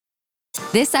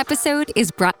This episode is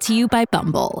brought to you by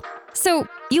Bumble. So,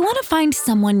 you want to find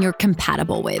someone you're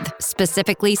compatible with,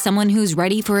 specifically someone who's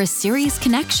ready for a serious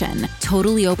connection,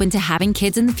 totally open to having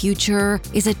kids in the future,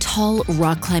 is a tall,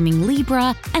 rock-climbing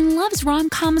Libra, and loves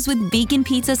rom-coms with vegan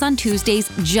pizzas on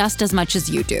Tuesdays just as much as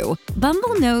you do.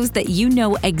 Bumble knows that you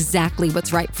know exactly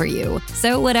what's right for you.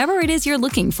 So whatever it is you're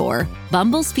looking for,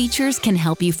 Bumble's features can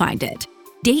help you find it.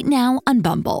 Date now on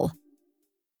Bumble.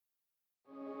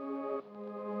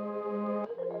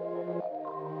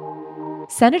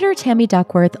 Senator Tammy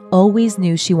Duckworth always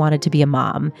knew she wanted to be a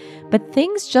mom, but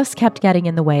things just kept getting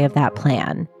in the way of that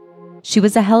plan. She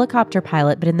was a helicopter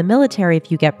pilot, but in the military, if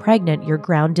you get pregnant, you're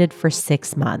grounded for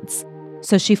 6 months.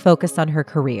 So she focused on her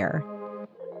career.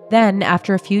 Then,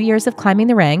 after a few years of climbing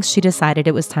the ranks, she decided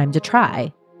it was time to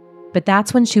try. But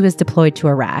that's when she was deployed to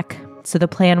Iraq, so the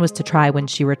plan was to try when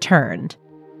she returned.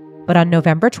 But on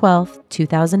November 12,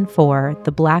 2004,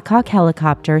 the Black Hawk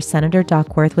helicopter Senator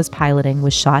Duckworth was piloting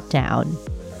was shot down.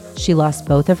 She lost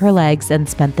both of her legs and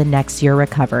spent the next year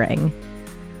recovering.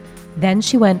 Then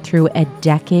she went through a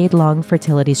decade-long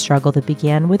fertility struggle that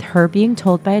began with her being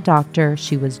told by a doctor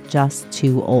she was just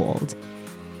too old.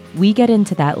 We get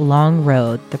into that long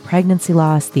road, the pregnancy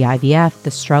loss, the IVF,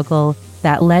 the struggle,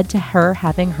 that led to her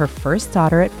having her first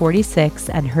daughter at 46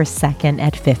 and her second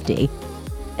at 50.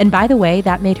 And by the way,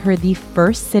 that made her the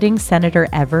first sitting senator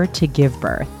ever to give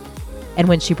birth. And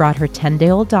when she brought her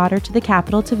 10-day-old daughter to the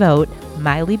Capitol to vote,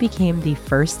 Miley became the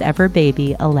first ever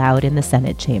baby allowed in the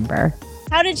Senate chamber.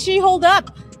 How did she hold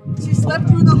up? She slept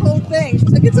through the whole thing. She's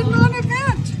like, it's a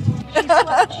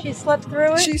non-event. She slept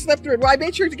through it? She slept through it. Well, I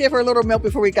made sure to give her a little milk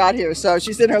before we got here, so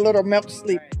she's in her little milk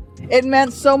sleep. It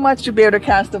meant so much to be able to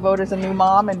cast a vote as a new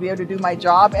mom and be able to do my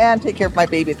job and take care of my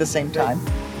baby at the same time.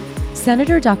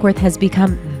 Senator Duckworth has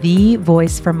become the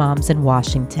voice for moms in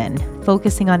Washington,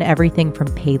 focusing on everything from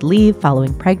paid leave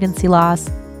following pregnancy loss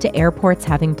to airports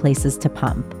having places to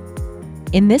pump.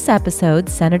 In this episode,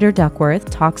 Senator Duckworth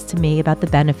talks to me about the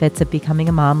benefits of becoming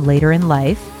a mom later in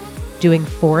life, doing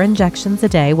 4 injections a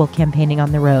day while campaigning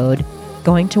on the road,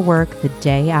 going to work the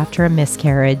day after a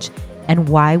miscarriage, and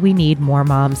why we need more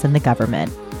moms in the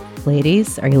government.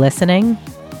 Ladies, are you listening?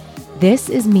 This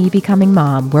is Me Becoming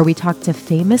Mom, where we talk to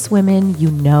famous women you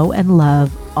know and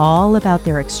love all about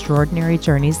their extraordinary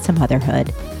journeys to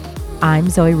motherhood. I'm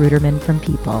Zoe Ruderman from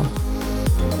People.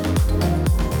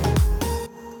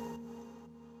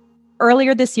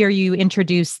 Earlier this year, you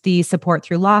introduced the Support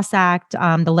Through Loss Act,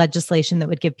 the legislation that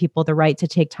would give people the right to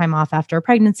take time off after a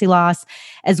pregnancy loss,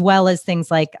 as well as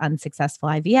things like unsuccessful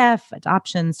IVF,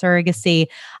 adoption, surrogacy.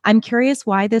 I'm curious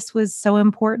why this was so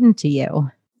important to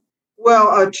you.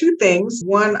 Well, 2 things.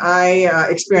 One, I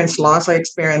experienced loss. I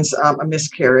experienced a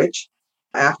miscarriage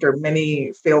after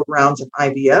many failed rounds of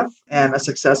IVF and a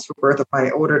successful birth of my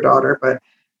older daughter, but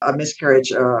a miscarriage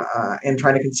in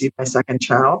trying to conceive my second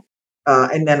child.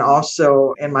 And then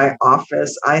also in my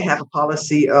office, I have a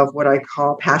policy of what I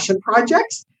call passion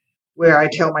projects, where I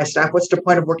tell my staff, what's the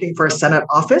point of working for a Senate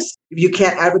office if you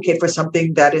can't advocate for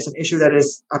something that is an issue that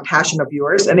is a passion of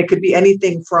yours? And it could be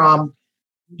anything from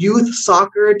youth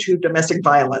soccer to domestic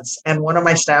violence. And one of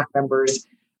my staff members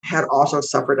had also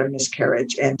suffered a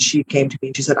miscarriage. And she came to me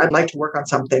and she said, I'd like to work on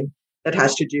something that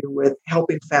has to do with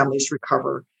helping families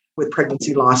recover with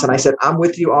pregnancy loss. And I said, I'm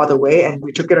with you all the way. And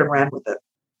we took it and ran with it.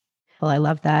 Well, I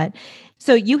love that.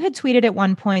 So you had tweeted at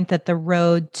one point that the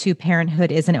road to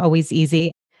parenthood isn't always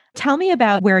easy. Tell me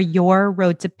about where your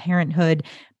road to parenthood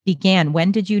began.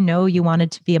 When did you know you wanted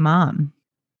to be a mom?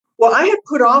 Well, I had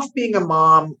put off being a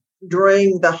mom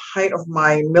during the height of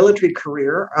my military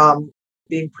career.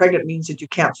 Being pregnant means that you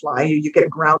can't fly. You get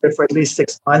grounded for at least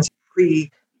 6 months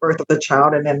pre-birth of the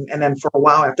child, and then for a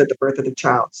while after the birth of the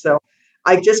child. So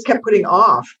I just kept putting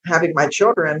off having my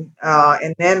children.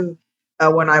 And then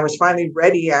when I was finally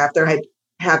ready, after I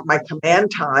had my command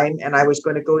time and I was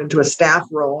going to go into a staff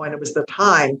role, and it was the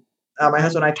time, my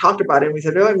husband and I talked about it, and we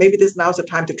said, oh, maybe now's the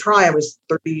time to try. I was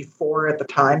 34 at the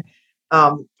time.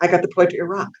 I got deployed to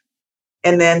Iraq.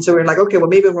 And then, so we were like, okay, well,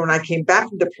 maybe when I came back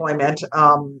from deployment,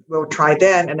 we'll try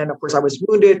then. And then, of course, I was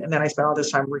wounded. And then I spent all this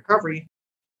time in recovery.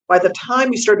 By the time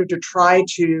we started to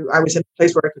I was in a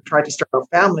place where I could try to start a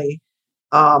family,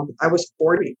 I was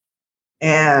 40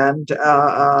 and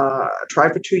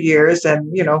tried for 2 years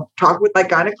and, talked with my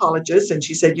gynecologist. And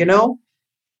she said,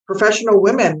 professional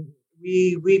women,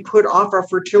 we put off our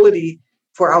fertility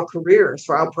for our careers,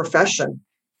 for our profession.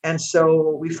 And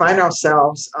so we find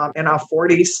ourselves in our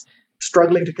 40s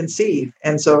struggling to conceive.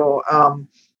 And so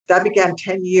that began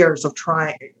 10 years of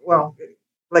trying,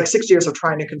 like 6 years of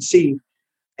trying to conceive.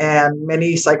 And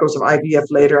many cycles of IVF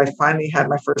later, I finally had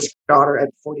my first daughter at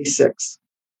 46.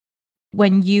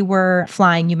 When you were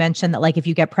flying, you mentioned that like if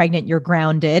you get pregnant, you're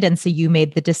grounded. And so you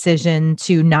made the decision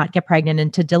to not get pregnant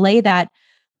and to delay that.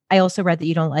 I also read that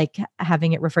you don't like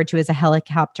having it referred to as a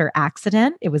helicopter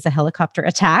accident. It was a helicopter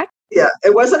attack. Yeah,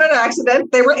 it wasn't an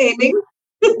accident. They were aiming.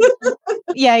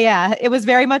 Yeah. It was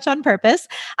very much on purpose.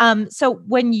 So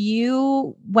when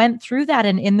you went through that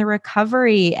and in the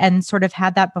recovery and sort of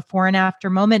had that before and after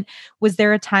moment, was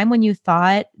there a time when you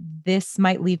thought this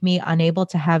might leave me unable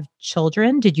to have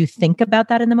children? Did you think about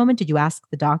that in the moment? Did you ask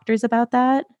the doctors about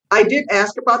that? I did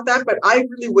ask about that, but I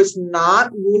really was not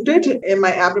wounded in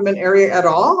my abdomen area at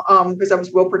all because I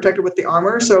was well protected with the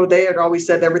armor. So they had always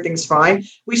said everything's fine.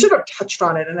 We should have touched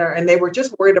on it, and they were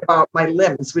just worried about my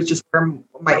limbs, which is where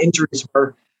my injuries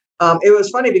were. It was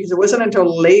funny because it wasn't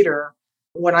until later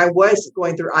when I was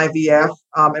going through IVF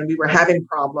and we were having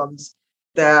problems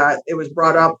that it was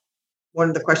brought up. One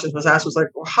of the questions was asked was like,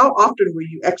 well, how often were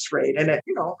you x-rayed? And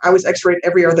I was x-rayed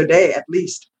every other day at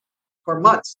least for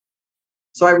months.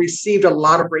 So I received a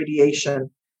lot of radiation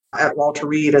at Walter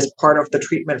Reed as part of the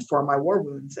treatment for my war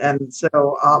wounds. And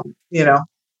so, we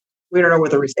don't know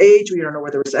whether it's age, we don't know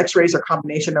whether it's x-rays or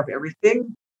combination of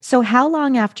everything. So how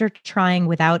long after trying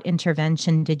without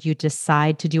intervention did you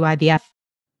decide to do IVF?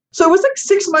 So it was like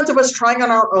 6 months of us trying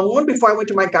on our own before I went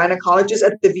to my gynecologist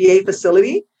at the VA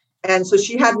facility. And so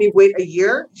she had me wait a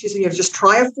year. She said, just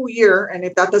try a full year. And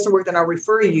if that doesn't work, then I'll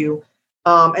refer you.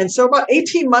 And so about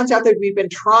 18 months after we've been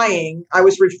trying, I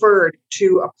was referred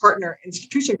to a partner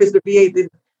institution because the VA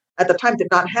at the time did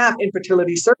not have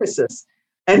infertility services.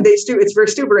 And it's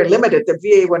still very limited. The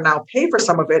VA will now pay for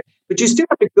some of it, but you still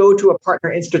have to go to a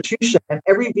partner institution. And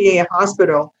every VA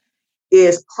hospital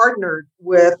is partnered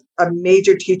with a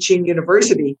major teaching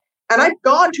university. And I've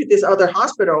gone to this other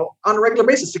hospital on a regular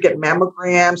basis to get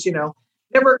mammograms,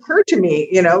 never occurred to me,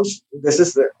 this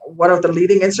is one of the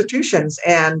leading institutions.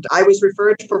 And I was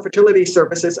referred for fertility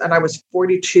services and I was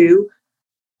 42,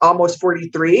 almost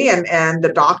 43. And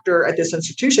the doctor at this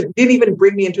institution didn't even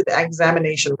bring me into the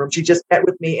examination room. She just met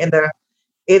with me in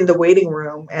the waiting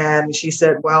room. And she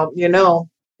said, well,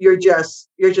 you're just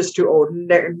too old.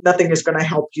 Nothing is going to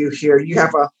help you here. You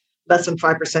have a less than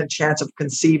 5% chance of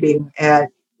conceiving. And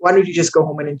why don't you just go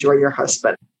home and enjoy your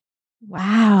husband?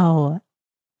 Wow.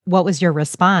 What was your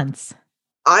response?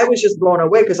 I was just blown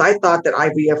away because I thought that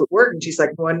IVF would work. And she's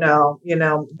like, well, no,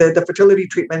 the fertility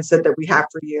treatment said that we have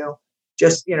for you,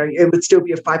 just, it would still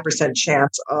be a 5%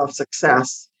 chance of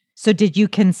success. So did you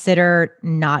consider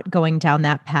not going down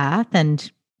that path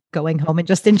and going home and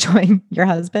just enjoying your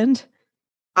husband?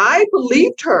 I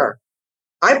believed her.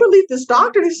 I believe this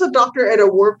doctor. This is a doctor at a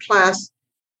world-class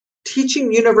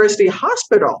teaching university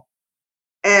hospital.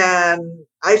 And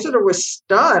I sort of was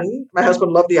stunned. My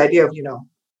husband loved the idea of,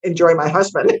 enjoying my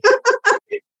husband. And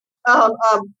I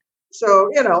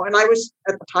was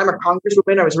at the time a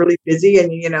congresswoman. I was really busy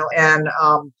and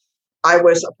I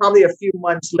was probably a few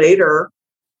months later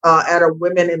at a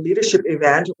women in leadership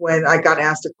event when I got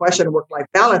asked a question, work-life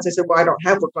balance. I said, well, I don't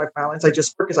have work-life balance. I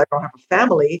just work because I don't have a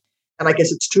family. And I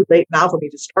guess it's too late now for me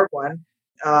to start one.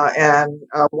 And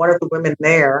one of the women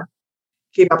there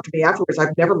came up to me afterwards.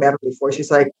 I've never met her before.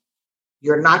 She's like,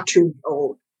 you're not too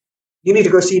old. You need to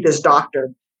go see this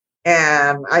doctor.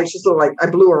 And I just I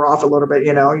blew her off a little bit,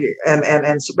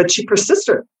 but she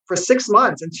persisted for 6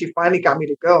 months and she finally got me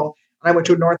to go. And I went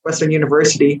to Northwestern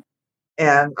University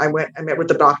and I met with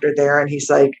the doctor there and he's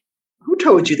like, who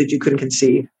told you that you couldn't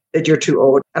conceive, that you're too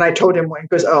old? And I told him, he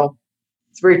goes, oh,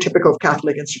 it's very typical of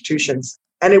Catholic institutions.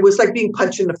 And it was like being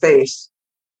punched in the face.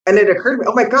 And it occurred to me,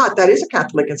 oh my God, that is a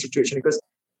Catholic institution because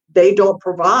they don't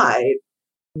provide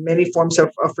many forms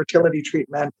of fertility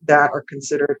treatment that are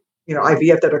considered,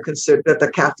 IVF that are considered that the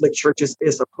Catholic Church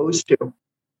is opposed to.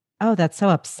 Oh, that's so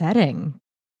upsetting.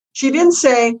 She didn't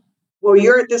say, well,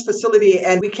 you're at this facility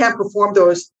and we can't perform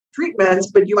those treatments,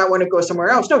 but you might want to go somewhere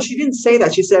else. No, she didn't say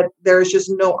that. She said, there's just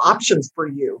no options for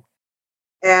you.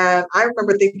 And I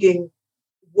remember thinking,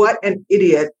 what an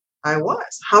idiot I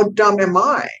was. How dumb am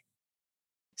I?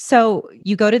 So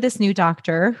you go to this new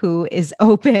doctor who is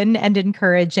open and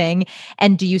encouraging.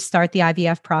 And do you start the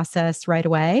IVF process right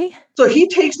away? So he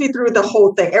takes me through the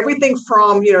whole thing, everything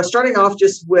from, starting off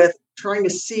just with trying to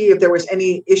see if there was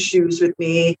any issues with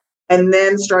me. And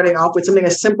then starting off with something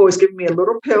as simple as giving me a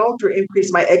little pill to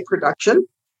increase my egg production.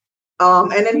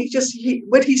 And then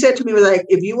what he said to me was like,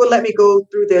 if you will let me go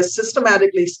through this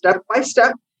systematically, step by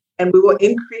step, and we will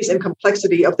increase in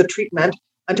complexity of the treatment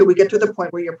until we get to the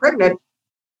point where you're pregnant,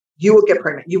 you will get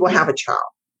pregnant. You will have a child.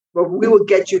 But we will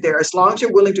get you there as long as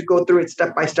you're willing to go through it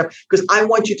step by step, because I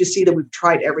want you to see that we've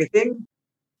tried everything.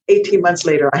 18 months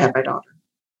later, I had my daughter.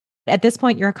 At this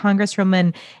point, you're a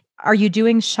congresswoman. Are you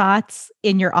doing shots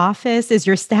in your office? Is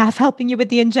your staff helping you with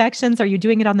the injections? Are you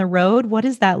doing it on the road? What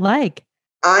is that like?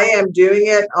 I am doing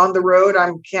it on the road.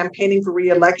 I'm campaigning for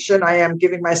re-election. I am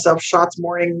giving myself shots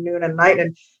morning, noon, and night.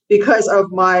 And because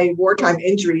of my wartime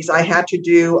injuries, I had to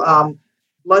do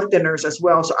blood thinners as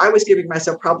well. So I was giving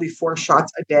myself probably 4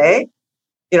 shots a day.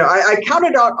 I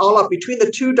counted out all up between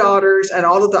the 2 daughters and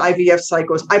all of the IVF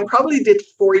cycles. I probably did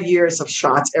 4 years of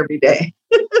shots every day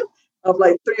of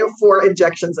like 3 or 4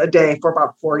 injections a day for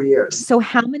about 4 years. So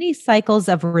how many cycles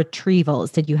of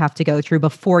retrievals did you have to go through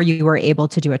before you were able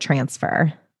to do a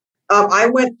transfer? I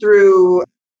went through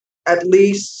at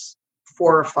least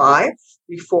 4 or 5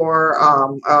 before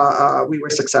we were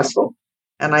successful.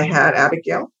 And I had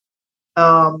Abigail.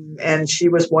 And she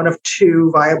was one of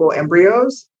 2 viable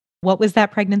embryos. What was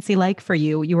that pregnancy like for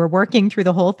you? You were working through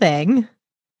the whole thing.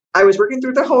 I was working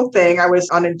through the whole thing. I was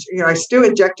I still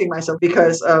injecting myself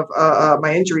because of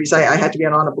my injuries. I had to be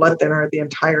on a blood thinner the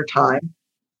entire time,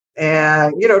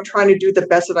 and trying to do the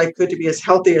best that I could to be as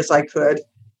healthy as I could.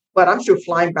 But I'm still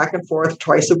flying back and forth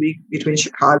twice a week between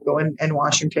Chicago and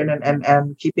Washington,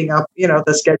 and keeping up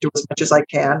the schedule as much as I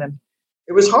can. And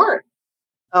it was hard.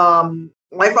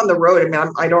 Life on the road. I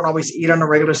mean, I don't always eat on a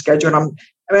regular schedule, and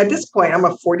at this point, I'm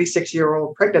a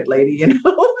 46-year-old pregnant lady.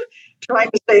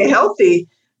 Trying to stay healthy.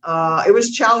 It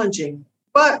was challenging,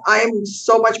 but I'm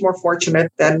so much more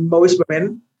fortunate than most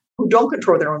women who don't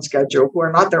control their own schedule, who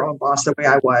are not their own boss the way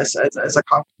I was as a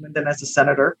congressman and as a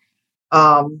senator.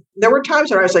 There were times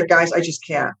when I was like, guys, I just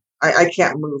can't. I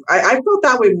can't move. I felt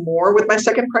that way more with my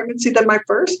second pregnancy than my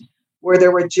first, where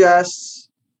there were just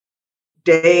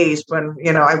days when,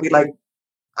 I'd be like,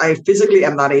 I physically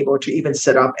am not able to even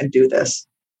sit up and do this.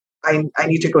 I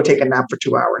need to go take a nap for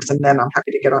 2 hours, and then I'm happy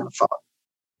to get on the phone.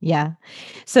 Yeah.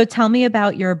 So tell me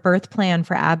about your birth plan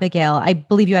for Abigail. I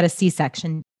believe you had a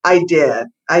C-section. I did.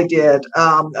 Well,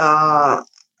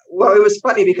 it was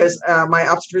funny because my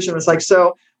obstetrician was like,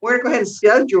 so we're going to go ahead and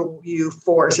schedule you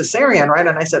for a cesarean, right?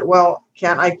 And I said, well,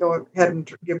 can't I go ahead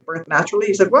and give birth naturally?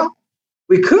 He said, well,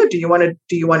 we could. Do you want to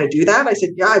do that? I said,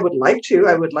 yeah, I would like to.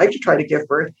 I would like to try to give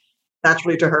birth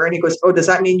naturally to her. And he goes, oh, does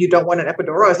that mean you don't want an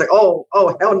epidural? I was like, oh,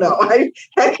 hell no.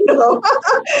 Heck no.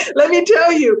 Let me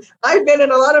tell you, I've been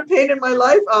in a lot of pain in my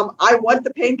life. I want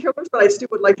the painkillers, but I still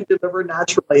would like to deliver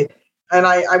naturally. And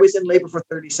I was in labor for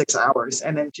 36 hours,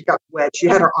 and then she got wet. She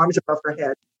had her arms above her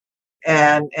head.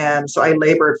 And so I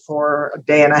labored for a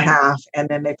day and a half. And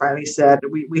then they finally said,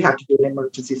 we have to do an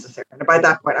emergency cesarean. And by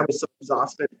that point, I was so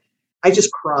exhausted. I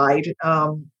just cried.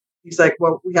 He's like,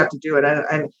 well, we have to do it.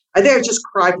 And I think I just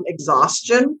cried from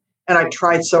exhaustion, and I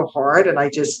tried so hard, and I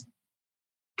just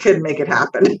couldn't make it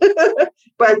happen.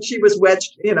 But she was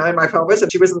wedged, in my pelvis, and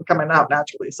she wasn't coming out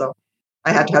naturally. So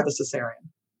I had to have the cesarean.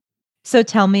 So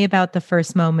tell me about the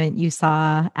first moment you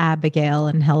saw Abigail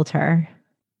and held her.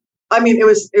 I mean, it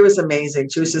was amazing.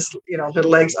 She was just, her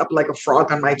legs up like a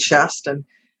frog on my chest. And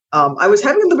I was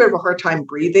having a little bit of a hard time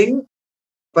breathing,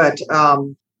 but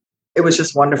it was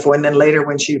just wonderful. And then later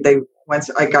once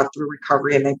I got through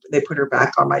recovery and they put her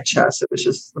back on my chest, it was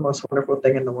just the most wonderful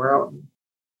thing in the world.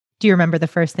 Do you remember the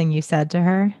first thing you said to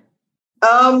her?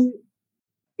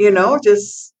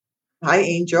 Just, hi,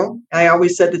 Angel. I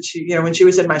always said that she, when she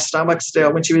was in my stomach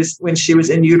still, when she was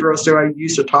in utero still, I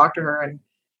used to talk to her and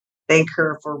thank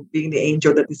her for being the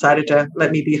angel that decided to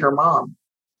let me be her mom.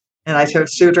 And I tell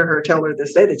her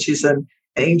this day that she's an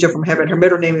angel from heaven. Her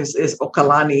middle name is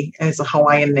Okalani, and it's a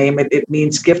Hawaiian name. It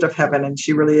means gift of heaven. And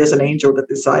she really is an angel that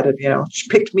decided, she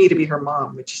picked me to be her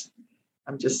mom, which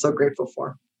I'm just so grateful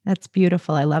for. That's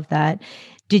beautiful. I love that.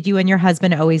 Did you and your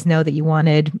husband always know that you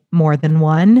wanted more than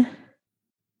one?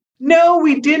 No,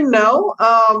 we didn't know.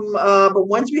 But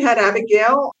once we had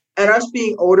Abigail and us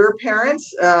being older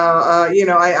parents,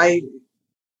 I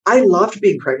loved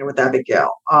being pregnant with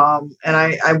Abigail. And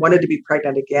I wanted to be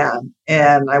pregnant again.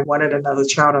 And I wanted another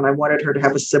child, and I wanted her to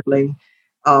have a sibling.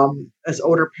 As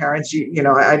older parents,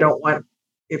 I don't want,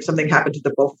 if something happened to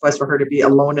the both of us, for her to be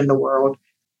alone in the world.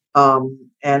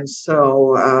 And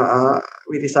so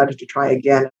we decided to try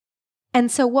again. And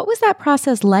so what was that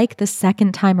process like the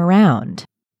second time around?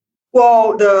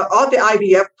 Well, all the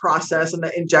IVF process and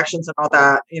the injections and all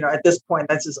that, at this point,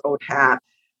 that's his old hat.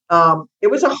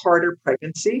 It was a harder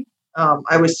pregnancy.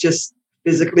 I was just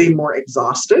physically more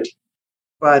exhausted.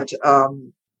 But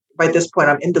by this point,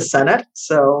 I'm in the Senate,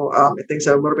 so things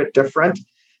are a little bit different.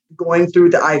 Going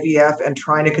through the IVF and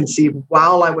trying to conceive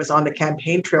while I was on the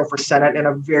campaign trail for Senate in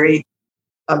a very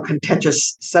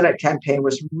contentious Senate campaign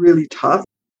was really tough.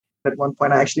 At one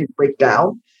point, I actually break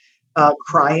down,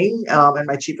 crying, and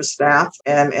my chief of staff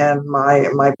and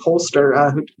my pollster,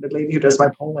 the lady who does my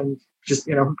polling, just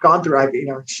who'd gone through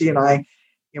IVF, she and I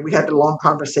We had a long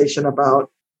conversation about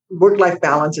work-life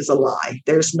balance is a lie.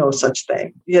 There's no such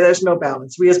thing. There's no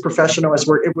balance. We as professionals,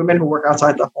 women who work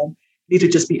outside the home, need to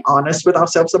just be honest with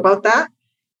ourselves about that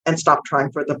and stop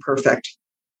trying for the perfect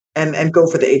and go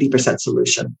for the 80%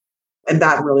 solution. And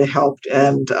that really helped.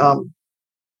 And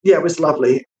it was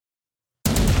lovely.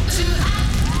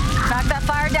 Knock that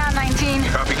fire down, 19.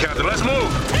 Copy, Captain. Let's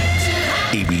move.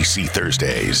 ABC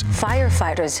Thursdays.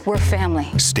 Firefighters, we're family.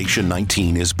 Station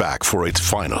 19 is back for its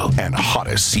final and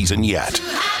hottest season yet.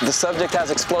 The subject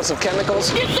has explosive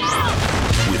chemicals.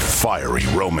 With fiery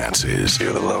romances.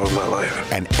 You're the love of my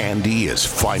life. And Andy is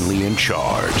finally in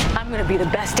charge. I'm going to be the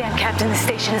best damn captain the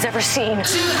station has ever seen.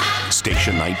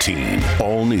 Station 19.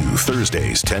 All new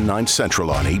Thursdays, 10/9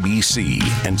 Central on ABC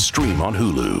and stream on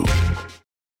Hulu.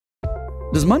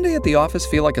 Does Monday at the office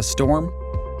feel like a storm?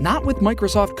 Not with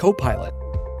Microsoft Copilot.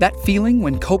 That feeling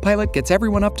when Copilot gets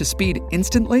everyone up to speed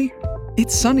instantly?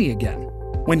 It's sunny again.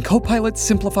 When Copilot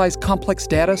simplifies complex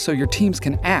data so your teams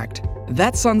can act,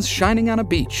 that sun's shining on a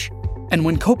beach. And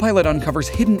when Copilot uncovers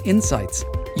hidden insights,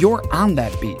 you're on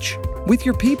that beach with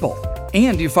your people,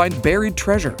 and you find buried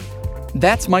treasure.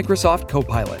 That's Microsoft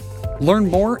Copilot. Learn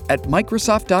more at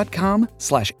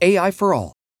Microsoft.com/AI for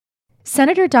all.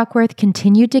 Senator Duckworth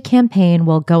continued to campaign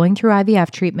while going through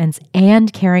IVF treatments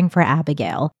and caring for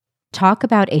Abigail. Talk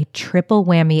about a triple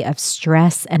whammy of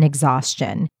stress and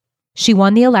exhaustion. She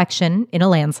won the election, in a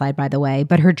landslide by the way,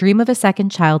 but her dream of a second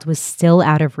child was still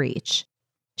out of reach.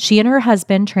 She and her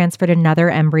husband transferred another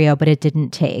embryo, but it didn't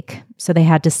take, so they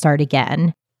had to start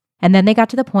again. And then they got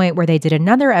to the point where they did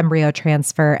another embryo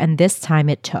transfer, and this time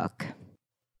it took.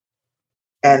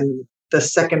 And the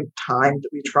second time that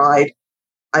we tried,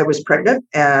 I was pregnant,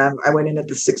 and I went in at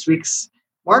the 6 weeks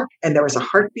mark, and there was a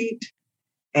heartbeat,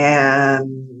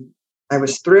 and I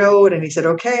was thrilled. And he said,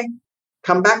 "Okay,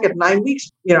 come back at 9 weeks.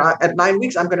 At 9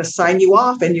 weeks, I'm going to sign you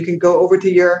off, and you can go over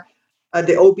to your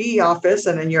the OB office,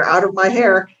 and then you're out of my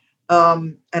hair."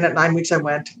 And at 9 weeks, I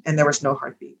went, and there was no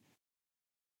heartbeat,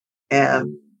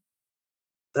 and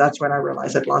that's when I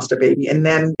realized I'd lost a baby. And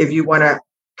then, if you want to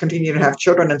continue to have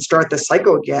children and start the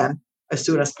cycle again as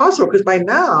soon as possible, because by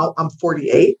now I'm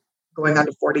 48, going on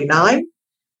to 49,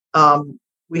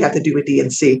 we have to do a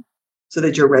D&C so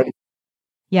that you're ready.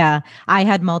 Yeah, I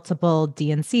had multiple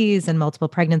D&Cs and multiple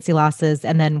pregnancy losses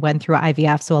and then went through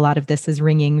IVF. So a lot of this is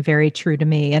ringing very true to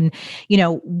me. And,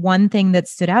 one thing that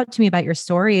stood out to me about your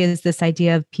story is this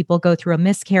idea of people go through a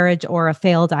miscarriage or a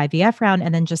failed IVF round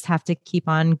and then just have to keep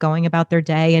on going about their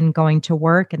day and going to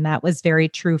work. And that was very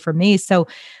true for me. So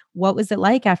what was it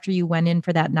like after you went in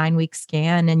for that 9-week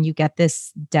scan and you get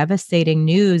this devastating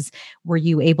news? Were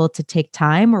you able to take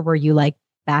time, or were you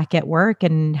back at work,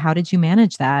 and how did you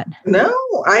manage that? No,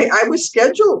 I was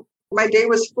scheduled. My day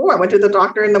was full. I went to the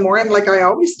doctor in the morning like I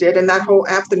always did. And that whole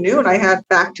afternoon, I had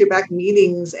back-to-back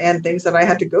meetings and things that I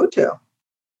had to go to.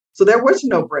 So there was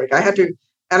no break. I had to,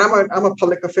 and I'm a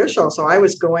public official. So I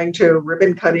was going to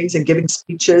ribbon cuttings and giving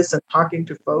speeches and talking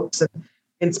to folks and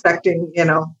inspecting,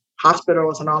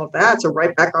 hospitals and all of that. So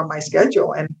right back on my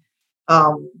schedule. And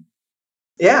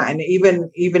and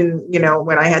even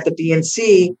when I had the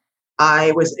D&C,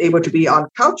 I was able to be on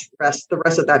couch rest the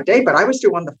rest of that day, but I was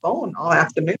still on the phone all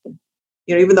afternoon.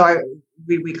 Even though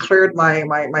we cleared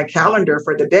my calendar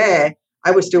for the day, I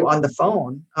was still on the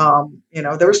phone.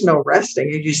 There was no resting.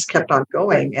 You just kept on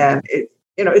going, and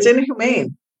it's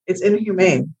inhumane. It's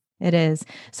inhumane. It is.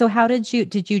 So how did you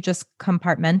just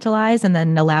compartmentalize and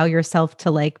then allow yourself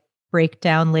to break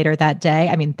down later that day?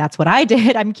 I mean, that's what I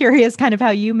did. I'm curious kind of how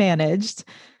you managed.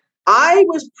 I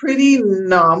was pretty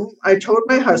numb. I told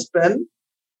my husband,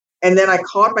 and then I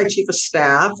called my chief of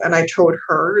staff, and I told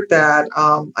her that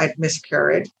I'd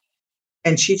miscarried,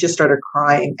 and she just started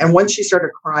crying. And once she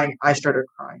started crying, I started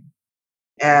crying,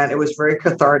 and it was very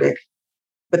cathartic.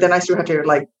 But then I still had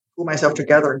to pull myself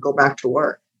together and go back to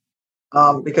work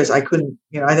because I couldn't,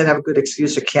 I didn't have a good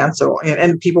excuse to cancel,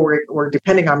 and people were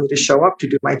depending on me to show up to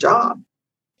do my job.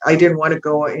 I didn't want to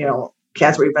go,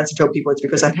 cancel events and tell people it's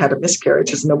because I had a miscarriage,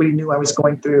 because nobody knew I was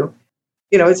going through.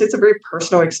 It's a very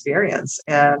personal experience,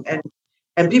 and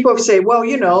people say, well,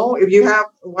 if you have,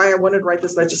 why I wanted to write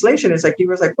this legislation is people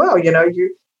was well,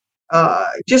 you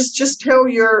just tell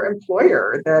your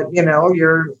employer that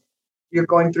you're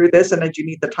going through this and that you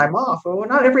need the time off. Well,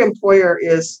 not every employer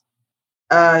is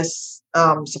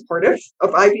supportive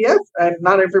of IVF, and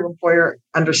not every employer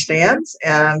understands.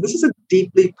 And this is a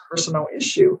deeply personal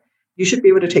issue. You should be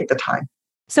able to take the time.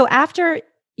 So after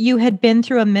you had been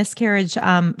through a miscarriage,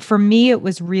 for me, it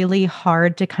was really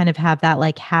hard to kind of have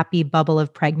that happy bubble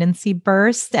of pregnancy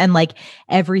burst. And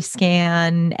every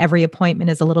scan, every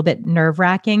appointment is a little bit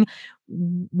nerve-wracking.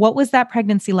 what was that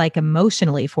pregnancy like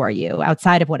emotionally for you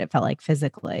outside of what it felt like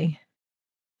physically?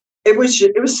 It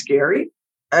was scary.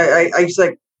 I was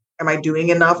like, am I doing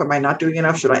enough? Am I not doing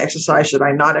enough? Should I exercise? Should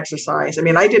I not exercise? I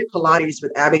mean, I did Pilates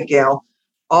with Abigail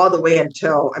all the way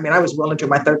until, I was well into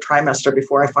my third trimester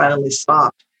before I finally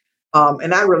stopped.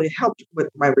 And that really helped with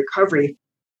my recovery.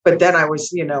 But then I was,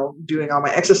 doing all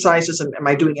my exercises, and am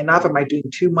I doing enough? Am I doing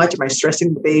too much? Am I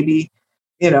stressing the baby?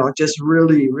 Just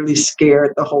really, really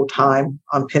scared the whole time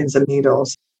on pins and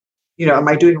needles. Am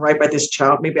I doing right by this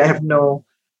child? Maybe I have no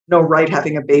right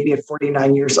having a baby at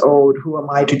 49 years old. Who am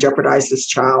I to jeopardize this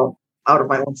child out of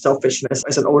my own selfishness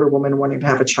as an older woman wanting to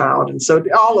have a child? And so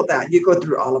all of that, you go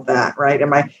through all of that, right?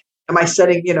 Am I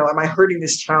setting, am I hurting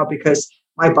this child because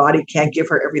my body can't give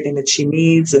her everything that she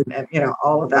needs, and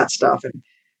all of that stuff. And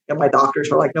my doctors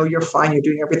were like, no, you're fine. You're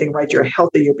doing everything right. You're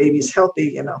healthy. Your baby's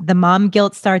healthy, The mom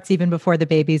guilt starts even before the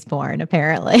baby's born,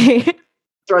 apparently.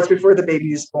 Starts before the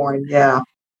baby is born. Yeah.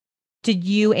 Did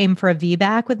you aim for a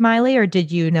VBAC with Miley, or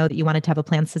did you know that you wanted to have a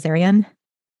planned cesarean?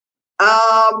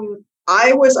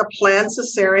 I was a planned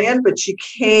cesarean, but she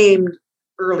came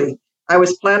early. I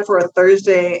was planned for a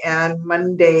Thursday, and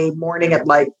Monday morning at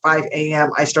like 5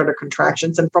 a.m., I started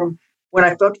contractions. And from when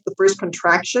I felt the first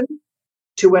contraction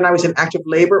to when I was in active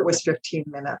labor, it was 15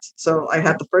 minutes. So I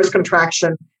had the first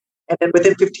contraction, and then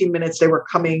within 15 minutes, they were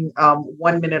coming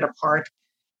 1 minute apart.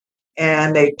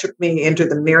 And they took me into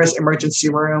the nearest emergency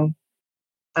room,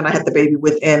 and I had the baby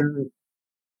within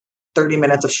 30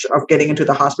 minutes of getting into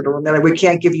the hospital room. They're like, we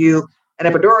can't give you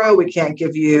an epidural. We can't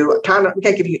give you a condom. We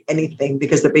can't give you anything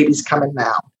because the baby's coming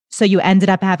now. So you ended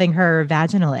up having her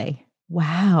vaginally.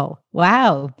 Wow.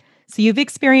 So you've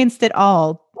experienced it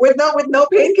all. With no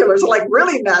painkillers, like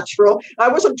really natural. I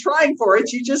wasn't trying for it.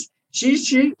 She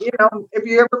if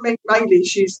you ever make Miley,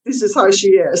 this is how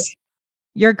she is.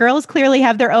 Your girls clearly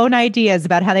have their own ideas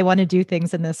about how they want to do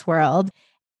things in this world.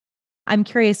 I'm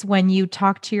curious, when you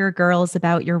talk to your girls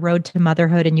about your road to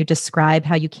motherhood and you describe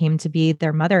how you came to be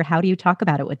their mother, how do you talk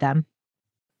about it with them?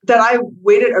 That I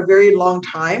waited a very long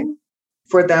time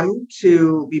for them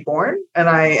to be born, and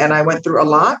I went through a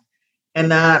lot,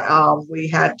 and that we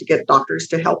had to get doctors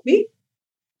to help me,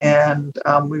 and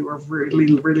we were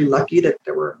really, really lucky that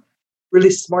there were really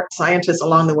smart scientists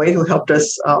along the way who helped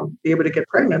us be able to get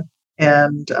pregnant.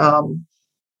 And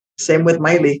same with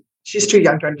Miley. She's too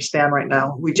young to understand right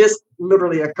now. We just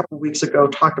literally a couple of weeks ago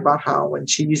talked about how when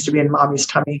she used to be in mommy's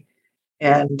tummy,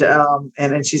 and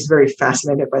then she's very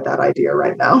fascinated by that idea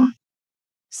right now.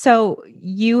 So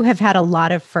you have had a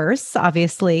lot of firsts.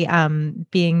 Obviously,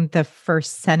 being the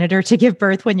first senator to give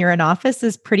birth when you're in office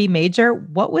is pretty major.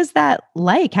 What was that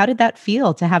like? How did that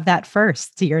feel to have that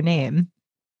first to your name?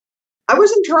 I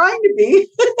wasn't trying to be.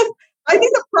 I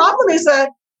think the problem is that,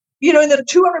 in the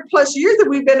 200 plus years that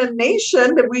we've been a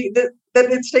nation, that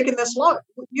it's taken this long.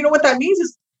 What that means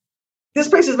is this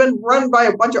place has been run by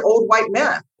a bunch of old white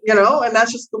men, and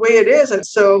that's just the way it is. And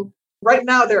so right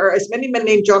now there are as many men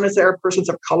named John as there are persons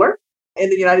of color in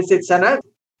the United States Senate.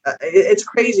 It's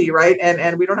crazy, right?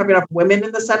 And we don't have enough women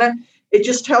in the Senate. It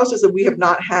just tells us that we have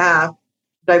not had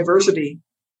diversity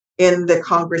in the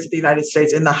Congress of the United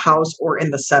States, in the House or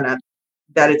in the Senate,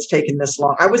 that it's taken this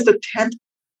long. I was the 10th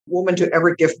woman to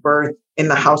ever give birth in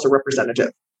the House of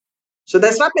Representatives. So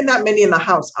there's not been that many in the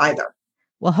House either.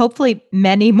 Well, hopefully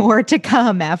many more to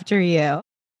come after you.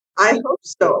 I hope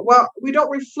so. Well, we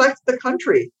don't reflect the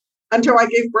country. Until I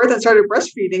gave birth and started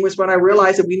breastfeeding was when I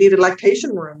realized that we needed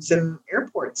lactation rooms in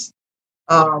airports.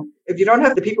 If you don't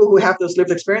have the people who have those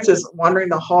lived experiences wandering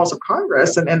the halls of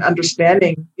Congress and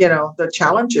understanding, the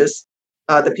challenges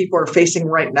that people are facing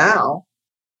right now,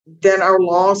 then our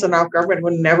laws and our government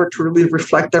would never truly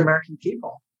reflect the American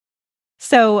people.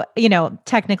 So,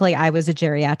 technically I was a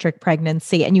geriatric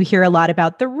pregnancy, and you hear a lot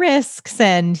about the risks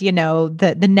and,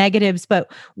 the negatives,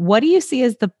 but what do you see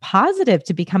as the positive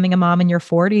to becoming a mom in your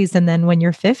 40s and then when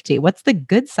you're 50? What's the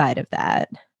good side of that?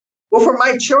 Well, for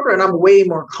my children, I'm way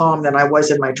more calm than I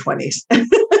was in my 20s.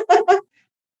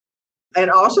 And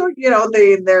also,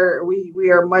 we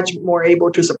are much more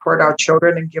able to support our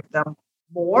children and give them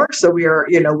more. So we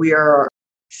are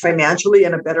financially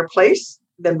in a better place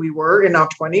than we were in our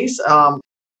 20s.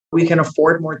 We can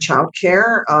afford more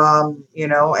childcare,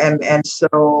 and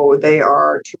so they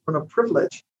are children of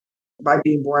privilege by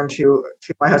being born to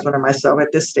my husband and myself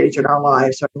at this stage in our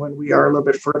lives, when we are a little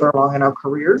bit further along in our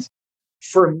careers.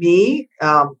 For me,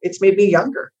 it's made me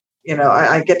younger.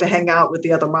 I get to hang out with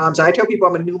the other moms. I tell people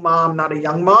I'm a new mom, not a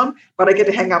young mom, but I get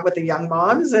to hang out with the young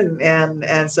moms.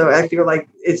 And so I feel like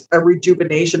it's a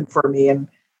rejuvenation for me. And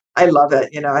I love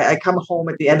it. I come home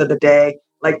at the end of the day,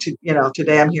 like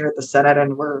today I'm here at the Senate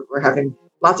and we're having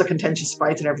lots of contentious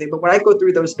fights and everything. But when I go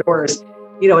through those doors,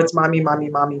 it's mommy, mommy,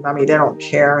 mommy, mommy. They don't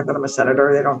care that I'm a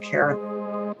senator. They don't care.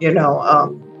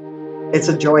 It's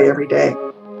a joy every day.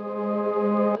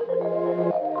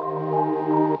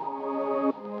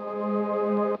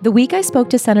 The week I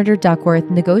spoke to Senator Duckworth,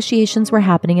 negotiations were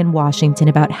happening in Washington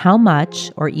about how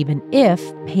much, or even if,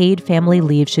 paid family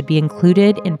leave should be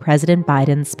included in President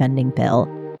Biden's spending bill.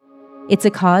 It's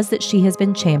a cause that she has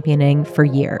been championing for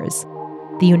years.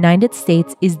 The United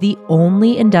States is the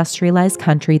only industrialized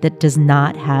country that does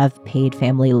not have paid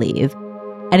family leave.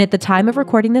 And at the time of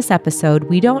recording this episode,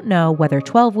 we don't know whether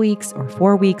 12 weeks or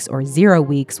 4 weeks or 0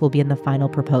 weeks will be in the final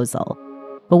proposal.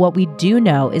 But what we do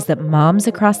know is that moms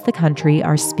across the country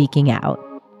are speaking out.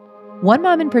 One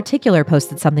mom in particular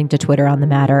posted something to Twitter on the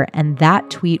matter, and that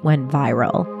tweet went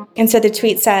viral. And so the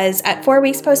tweet says, at 4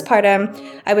 weeks postpartum,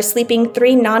 I was sleeping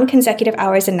 3 non-consecutive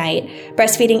hours a night,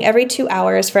 breastfeeding every 2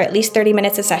 hours for at least 30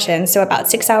 minutes a session, so about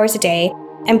 6 hours a day,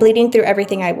 and bleeding through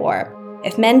everything I wore.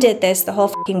 If men did this, the whole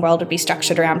fucking world would be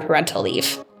structured around parental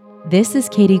leave. This is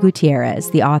Katie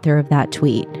Gutierrez, the author of that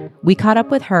tweet. We caught up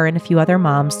with her and a few other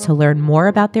moms to learn more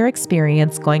about their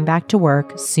experience going back to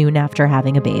work soon after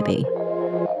having a baby.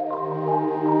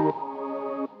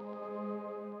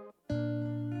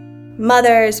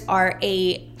 Mothers are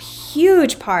a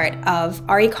huge part of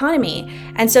our economy.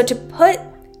 And so to put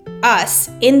us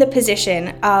in the position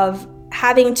of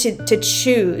having to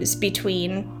choose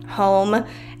between home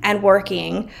and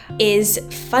working is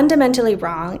fundamentally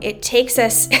wrong. It takes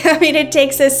us, it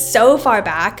takes us so far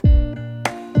back.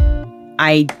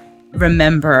 I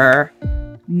remember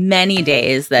many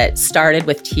days that started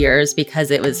with tears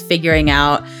because it was figuring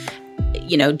out,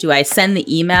 do I send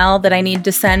the email that I need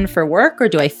to send for work or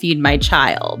do I feed my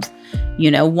child?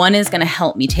 One is going to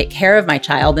help me take care of my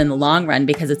child in the long run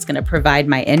because it's going to provide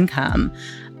my income,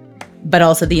 but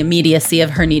also the immediacy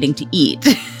of her needing to eat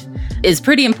is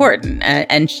pretty important.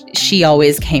 And she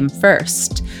always came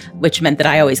first, which meant that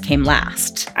I always came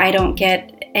last. I don't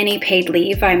get any paid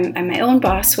leave. I'm my own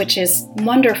boss, which is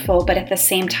wonderful, but at the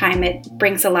same time, it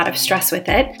brings a lot of stress with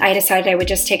it. I decided I would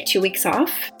just take 2 weeks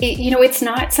off. It's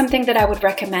not something that I would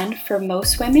recommend for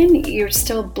most women. You're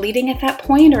still bleeding at that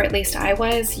point, or at least I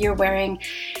was. You're wearing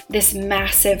this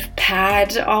massive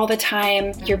pad all the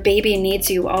time. Your baby needs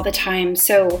you all the time.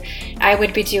 So I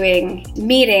would be doing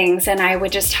meetings and I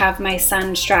would just have my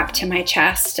son strapped to my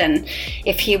chest. And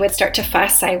if he would start to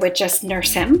fuss, I would just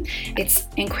nurse him. It's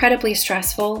incredibly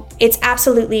stressful. It's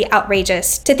absolutely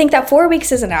outrageous to think that 4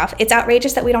 weeks is enough. It's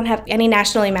outrageous that we don't have any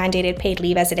nationally mandated paid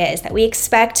leave as it is, that we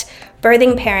expect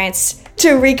birthing parents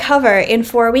to recover in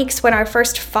 4 weeks when our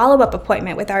first follow-up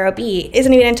appointment with our OB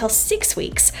isn't even until 6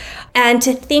 weeks. And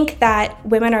to think that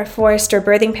women are forced, or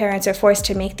birthing parents are forced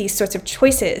to make these sorts of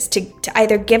choices to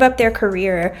either give up their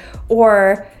career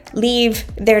or leave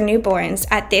their newborns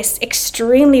at this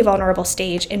extremely vulnerable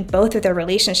stage in both of their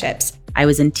relationships. I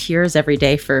was in tears every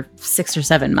day for 6 or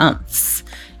 7 months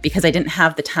because I didn't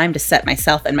have the time to set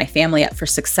myself and my family up for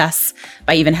success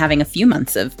by even having a few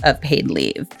months of paid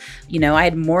leave. I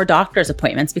had more doctor's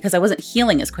appointments because I wasn't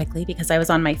healing as quickly because I was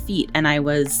on my feet and I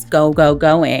was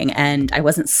going and I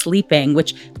wasn't sleeping,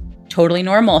 which totally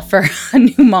normal for a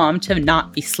new mom to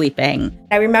not be sleeping.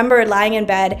 I remember lying in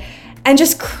bed and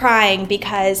just crying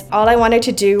because all I wanted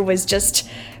to do was just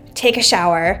take a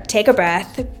shower, take a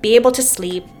breath, be able to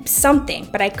sleep, something,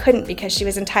 but I couldn't because she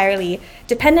was entirely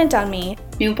dependent on me.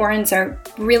 Newborns are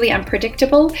really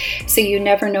unpredictable, so you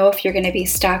never know if you're going to be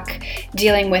stuck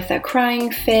dealing with a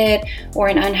crying fit or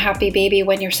an unhappy baby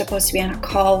when you're supposed to be on a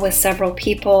call with several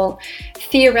people.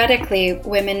 Theoretically,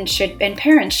 women and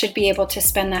parents should be able to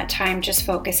spend that time just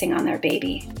focusing on their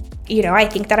baby. I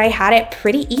think that I had it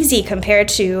pretty easy compared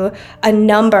to a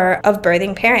number of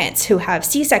birthing parents who have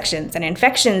C-sections and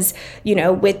infections,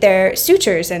 with their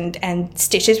sutures and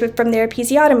stitches from their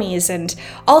episiotomies and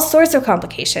all sorts of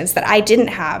complications that I didn't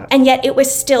have. And yet it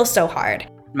was still so hard.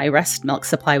 My breast milk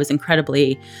supply was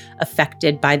incredibly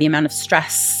affected by the amount of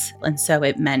stress. And so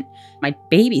it meant my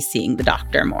baby seeing the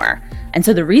doctor more. And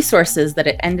so the resources that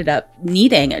it ended up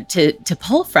needing to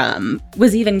pull from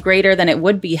was even greater than it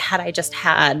would be had I just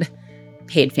had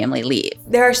paid family leave.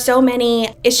 There are so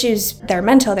many issues. They're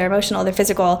mental, they're emotional, they're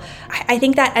physical. I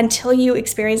think that until you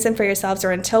experience them for yourselves,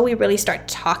 or until we really start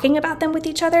talking about them with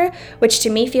each other, which to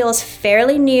me feels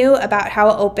fairly new about how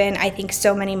open I think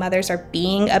so many mothers are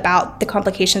being about the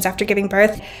complications after giving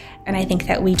birth. And I think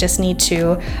that we just need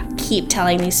to keep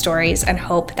telling these stories and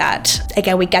hope that,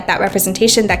 again, we get that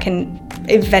representation that can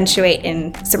eventuate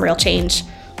in some real change.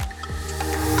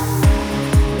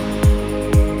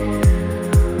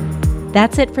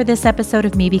 That's it for this episode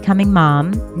of Me Becoming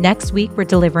Mom. Next week, we're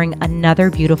delivering another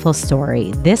beautiful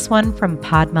story, this one from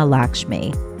Padma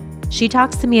Lakshmi. She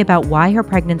talks to me about why her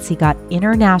pregnancy got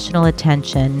international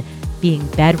attention, being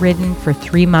bedridden for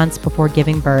 3 months before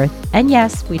giving birth, and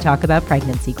yes, we talk about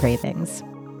pregnancy cravings.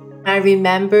 I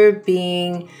remember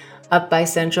being up by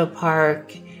Central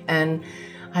Park, and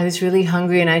I was really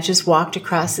hungry, and I just walked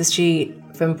across the street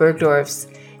from Bergdorf's,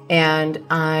 and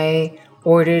I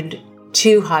ordered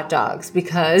 2 hot dogs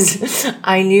because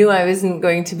I knew I wasn't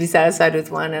going to be satisfied with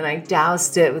one, and I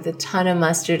doused it with a ton of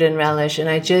mustard and relish, and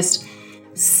I just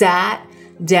sat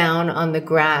down on the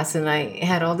grass, and I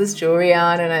had all this jewelry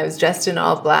on, and I was dressed in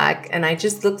all black, and I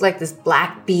just looked like this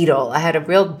black beetle. I had a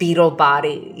real beetle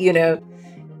body, you know,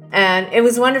 and it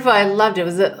was wonderful. I loved it. It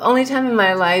was the only time in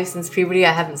my life since puberty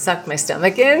I haven't sucked my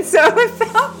stomach in, so it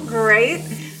felt great.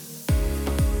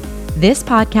 This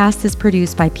podcast is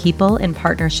produced by People in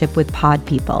partnership with Pod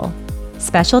People.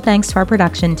 Special thanks to our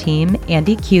production team,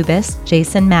 Andy Cubis,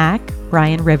 Jason Mack,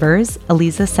 Brian Rivers,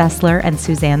 Eliza Sessler, and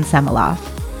Suzanne Semiloff.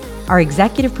 Our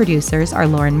executive producers are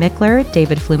Lauren Mickler,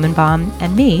 David Flumenbaum,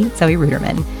 and me, Zoe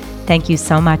Ruderman. Thank you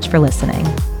so much for listening.